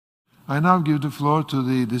I now give the floor to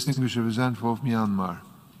the distinguished representative of Myanmar.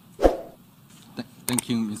 Thank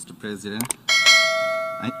you, Mr. President.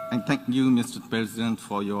 I thank you, Mr. President,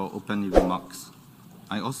 for your opening remarks.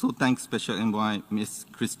 I also thank Special Envoy Ms.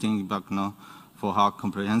 Christine Buckner for her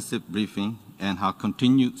comprehensive briefing and her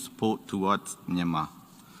continued support towards Myanmar.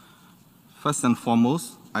 First and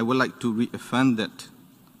foremost, I would like to reaffirm that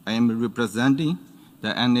I am representing the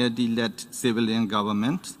NLD-led civilian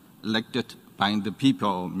government elected by the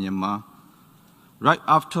people of Myanmar. Right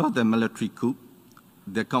after the military coup,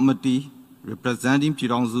 the committee representing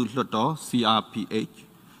Pirongzu Hluttaw, CRPH,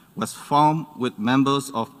 was formed with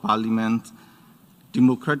members of parliament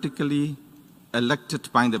democratically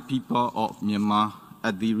elected by the people of Myanmar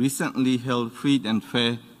at the recently held free and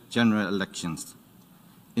fair general elections.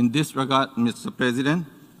 In this regard, Mr. President,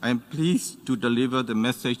 I am pleased to deliver the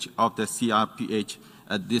message of the CRPH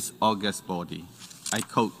at this august body. I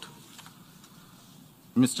quote,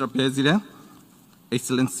 Mr. President,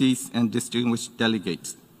 Excellencies and distinguished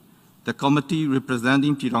delegates, the committee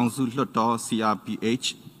representing Pirongzu Hluttaw,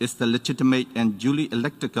 CRPH, is the legitimate and duly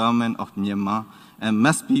elected government of Myanmar and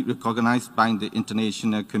must be recognized by the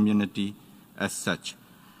international community as such.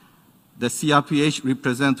 The CRPH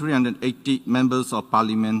represents 380 members of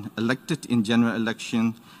parliament elected in general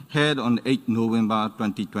election held on 8 November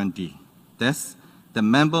 2020. Thus, the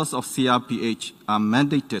members of CRPH are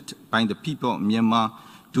mandated by the people of Myanmar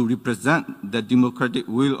to represent the democratic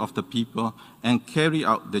will of the people and carry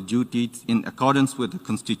out the duties in accordance with the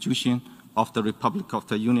Constitution of the Republic of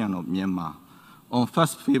the Union of Myanmar. On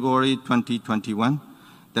 1st February 2021,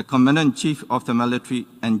 the Commander-in-Chief of the military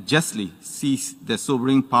unjustly seized the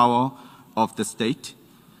sovereign power of the state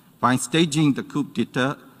by staging the coup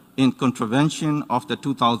d'etat in contravention of the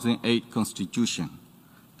 2008 Constitution.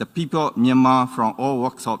 The people of Myanmar from all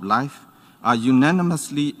walks of life are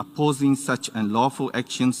unanimously opposing such unlawful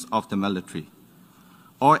actions of the military.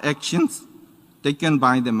 All actions taken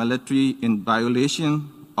by the military in violation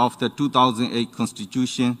of the 2008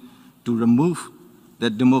 Constitution to remove the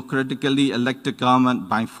democratically elected government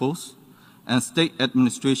by force and State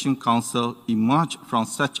Administration Council emerge from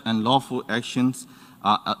such unlawful actions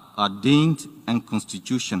are deemed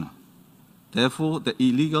unconstitutional. Therefore, the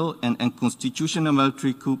illegal and unconstitutional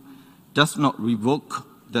military coup does not revoke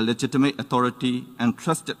the legitimate authority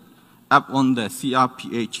entrusted upon the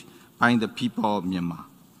CRPH by the people of Myanmar.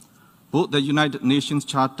 Both the United Nations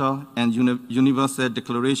Charter and Universal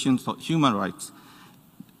Declaration of Human Rights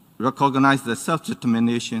recognize the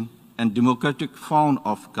self-determination and democratic form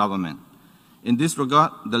of government. In this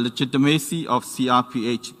regard, the legitimacy of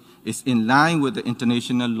CRPH is in line with the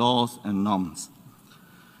international laws and norms.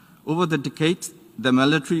 Over the decades, the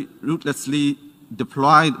military ruthlessly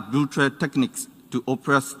deployed brutal techniques to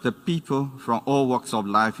oppress the people from all walks of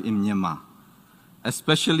life in Myanmar.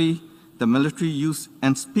 Especially, the military used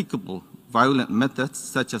unspeakable violent methods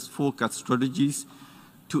such as forecast strategies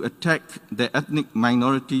to attack the ethnic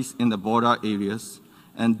minorities in the border areas,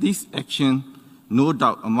 and this action no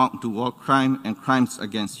doubt amount to war crime and crimes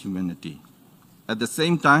against humanity. At the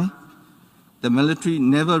same time, the military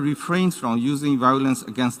never refrains from using violence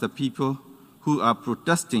against the people who are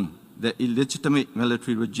protesting the illegitimate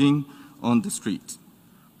military regime on the streets.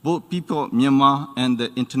 Both people of Myanmar and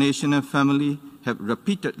the international family have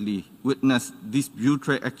repeatedly witnessed these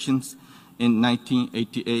brutal actions in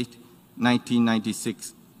 1988,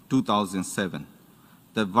 1996, 2007.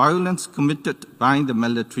 The violence committed by the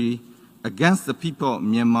military against the people of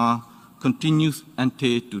Myanmar continues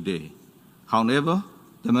until today. However,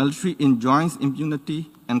 the military enjoys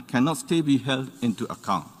impunity and cannot still be held into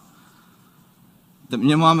account. The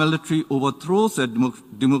Myanmar military overthrows a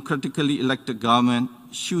democratically elected government,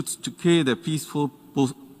 shoots to kill the peaceful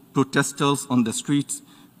protesters on the streets,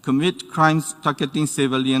 commit crimes targeting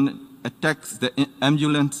civilians, attacks the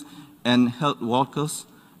ambulance and health workers,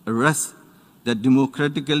 arrests the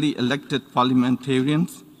democratically elected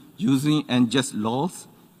parliamentarians using unjust laws,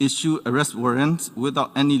 issue arrest warrants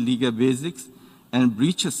without any legal basis, and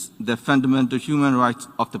breaches the fundamental human rights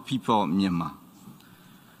of the people of Myanmar.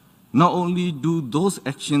 Not only do those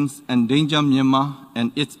actions endanger Myanmar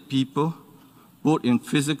and its people, both in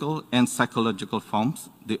physical and psychological forms,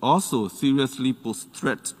 they also seriously pose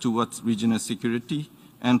threats towards regional security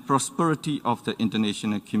and prosperity of the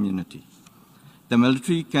international community. The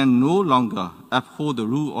military can no longer uphold the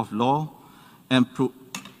rule of law and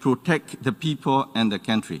protect the people and the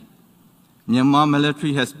country. Myanmar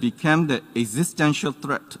military has become the existential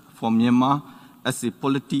threat for Myanmar as a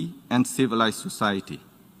polity and civilized society.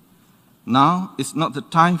 Now is not the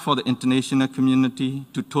time for the international community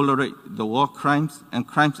to tolerate the war crimes and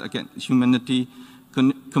crimes against humanity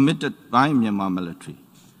committed by Myanmar military.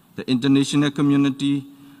 The international community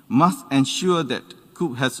must ensure that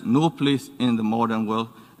coup has no place in the modern world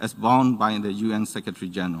as bound by the UN Secretary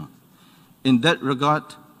General. In that regard,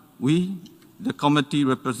 we, the committee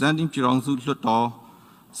representing Tirongsu-Hluttaw,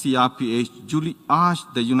 CRPH, duly urge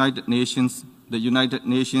the United Nations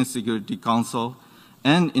Security Council,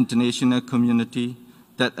 and international community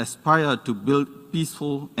that aspire to build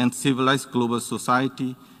peaceful and civilized global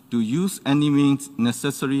society to use any means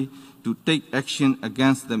necessary to take action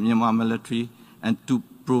against the Myanmar military and to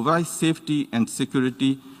provide safety and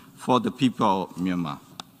security for the people of Myanmar.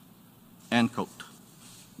 End quote.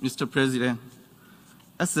 Mr. President,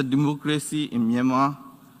 as the democracy in Myanmar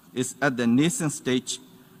is at the nascent stage,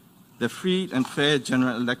 the free and fair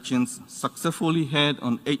general elections successfully held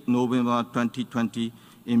on 8 November 2020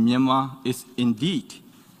 in Myanmar is indeed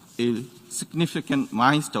a significant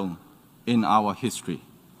milestone in our history.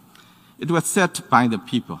 It was set by the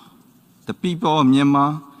people. The people of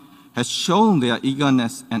Myanmar has shown their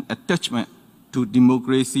eagerness and attachment to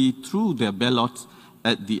democracy through their ballots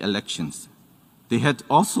at the elections. They had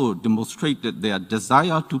also demonstrated their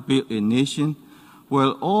desire to build a nation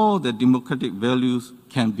where all the democratic values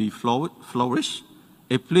can be flourish,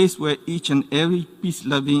 a place where each and every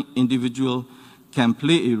peace-loving individual can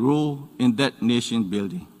play a role in that nation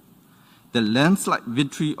building. The landslide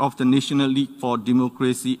victory of the National League for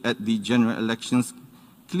Democracy at the general elections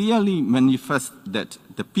clearly manifests that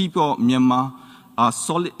the people of Myanmar are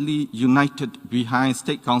solidly united behind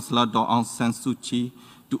State Councillor Daw Aung San Suu Kyi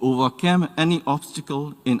to overcome any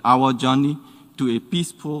obstacle in our journey to a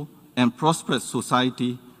peaceful and prosperous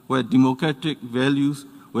society where democratic values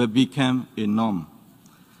will become a norm.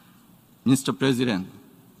 Mr. President,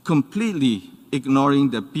 completely ignoring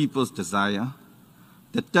the people's desire,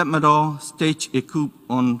 the Tatmadaw staged a coup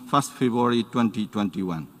on 1st February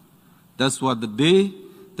 2021. That was the day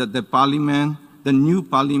that the new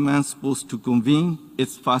parliament supposed to convene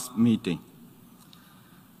its first meeting.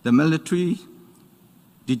 The military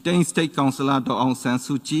detained State Councillor Daw Aung San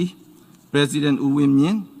Suu Kyi, President U Win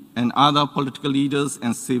Myint, and other political leaders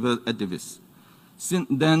and civil activists. Since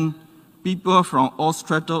then, people from all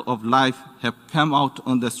strata of life have come out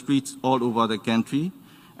on the streets all over the country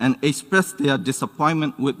and expressed their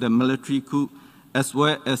disappointment with the military coup, as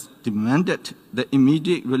well as demanded the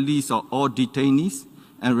immediate release of all detainees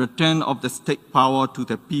and return of the state power to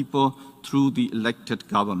the people through the elected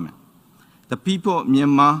government. The people of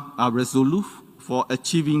Myanmar are resolute for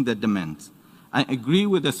achieving the demands. I agree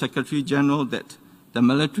with the Secretary General that the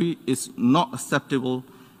military is not acceptable.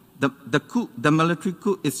 The military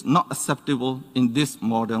coup is not acceptable in this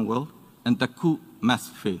modern world, and the coup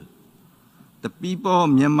must fail. The people of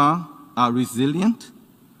Myanmar are resilient,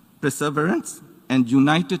 perseverant, and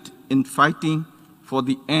united in fighting for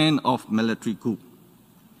the end of military coup.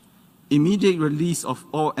 Immediate release of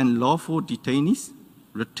all unlawful detainees,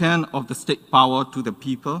 return of the state power to the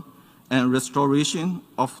people, and restoration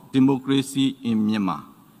of democracy in Myanmar.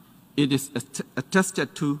 It is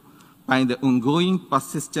attested to by the ongoing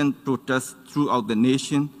persistent protests throughout the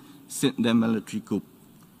nation since the military coup.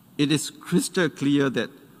 It is crystal clear that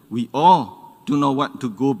we all do not want to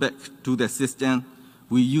go back to the system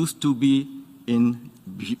we used to be in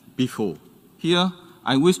before. Here,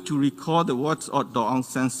 I wish to recall the words of Daw Aung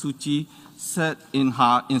San Suu Kyi said in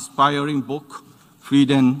her inspiring book,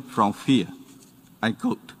 Freedom from Fear. I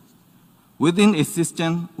quote, "Within a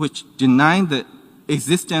system which denies the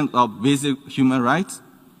existence of basic human rights,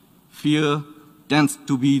 fear tends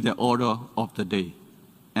to be the order of the day."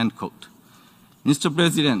 End quote. Mr.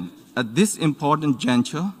 President, at this important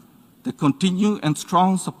juncture, the continued and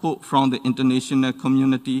strong support from the international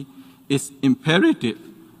community is imperative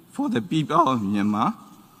for the people of Myanmar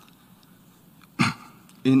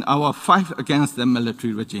in our fight against the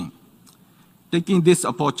military regime. Taking this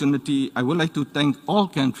opportunity, I would like to thank all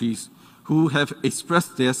countries who have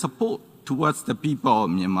expressed their support towards the people of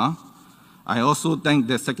Myanmar. I also thank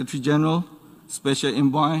the Secretary General, Special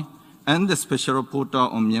Envoy, and the Special Reporter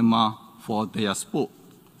on Myanmar for their support.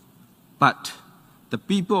 But the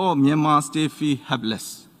people of Myanmar still feel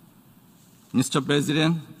helpless. Mr.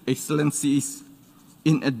 President, Excellencies,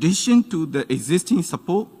 in addition to the existing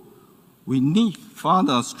support, we need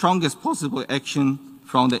further strongest possible action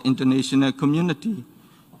from the international community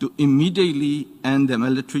to immediately end the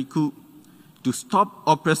military coup, to stop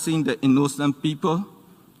oppressing the innocent people,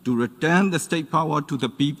 to return the state power to the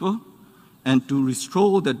people, and to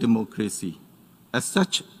restore the democracy. As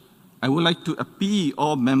such, I would like to appeal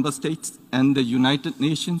all member states and the United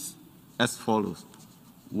Nations as follows.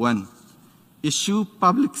 1. Issue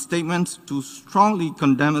public statements to strongly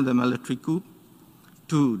condemn the military coup.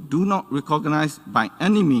 2. Do not recognize by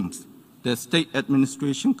any means the State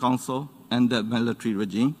Administration Council, and the military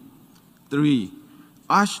regime. 3.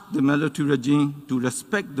 Urge the military regime to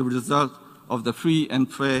respect the result of the free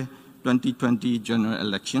and fair 2020 general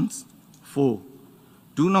elections. 4.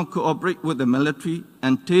 Do not cooperate with the military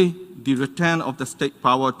and take the return of the state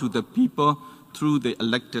power to the people through the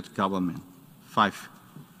elected government. 5.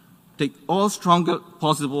 Take all stronger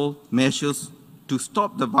possible measures to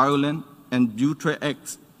stop the violent and brutal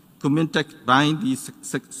acts committed by the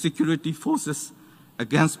security forces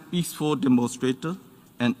against peaceful demonstrators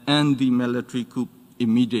and end the military coup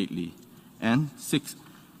immediately. And 6.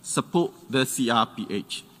 Support the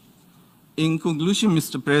CRPH. In conclusion,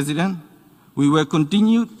 Mr. President, we will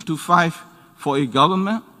continue to fight for a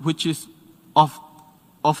government which is of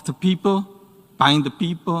the people, by the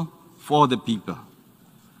people, for the people.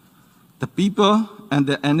 The people and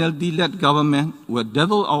the NLD-led government will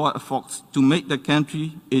double our efforts to make the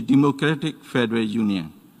country a democratic federal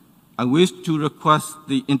union. I wish to request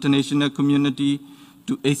the international community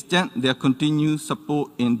to extend their continued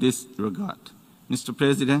support in this regard. Mr.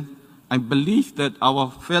 President, I believe that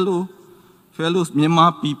our fellow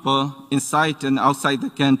Myanmar people inside and outside the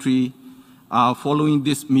country are following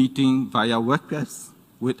this meeting via webcast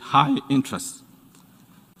with high interest.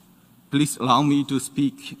 Please allow me to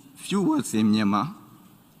speak few words in Myanmar.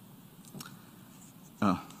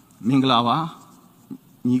 Minglava,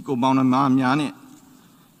 UKyawMoeTun's,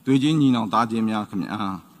 Tuijin Nino Tajimia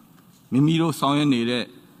Kamia, Mimiro Soyanere,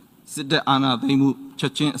 Sita Anna Demu,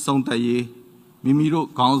 Chachin Sontaye, Mimiro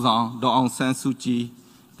Gonzan, Don San Suchi,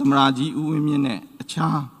 Tamraji Uwimine,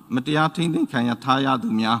 Cha, Matiatin Kayataya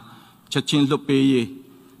Dumia, Chachin Lopeye,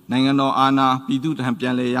 Nangano Anna, Pidu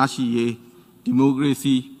Hampiale Yashi,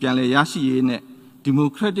 Democracy, Piale Yashi,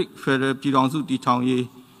 Democratic Federal Piranzu di Tangye,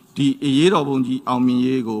 di Yerobonji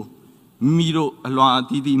Almiego, Miro Alwa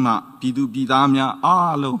Didima, Pidu Bidamia,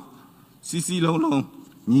 Alo, Sisi Lolo,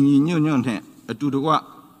 Nini Nyon, a Tudoa,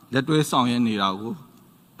 Letwe Song Nirago,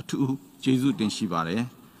 a two Jesu den Shibare,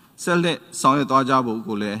 Sele Song Dajabo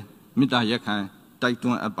Gole, Mita Yakan,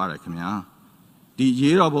 Taitun Aparakamia, di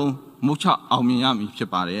Yerobo, Mocha Almiami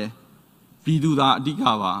Chepare, Pidu da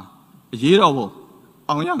Digawa, Yerobo,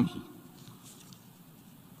 Auyami.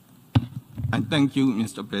 And thank you,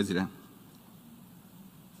 Mr. President.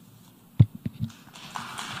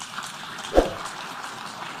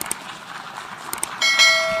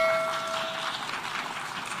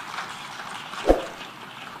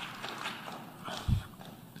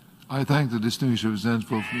 I thank the distinguished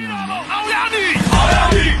representative of Myanmar.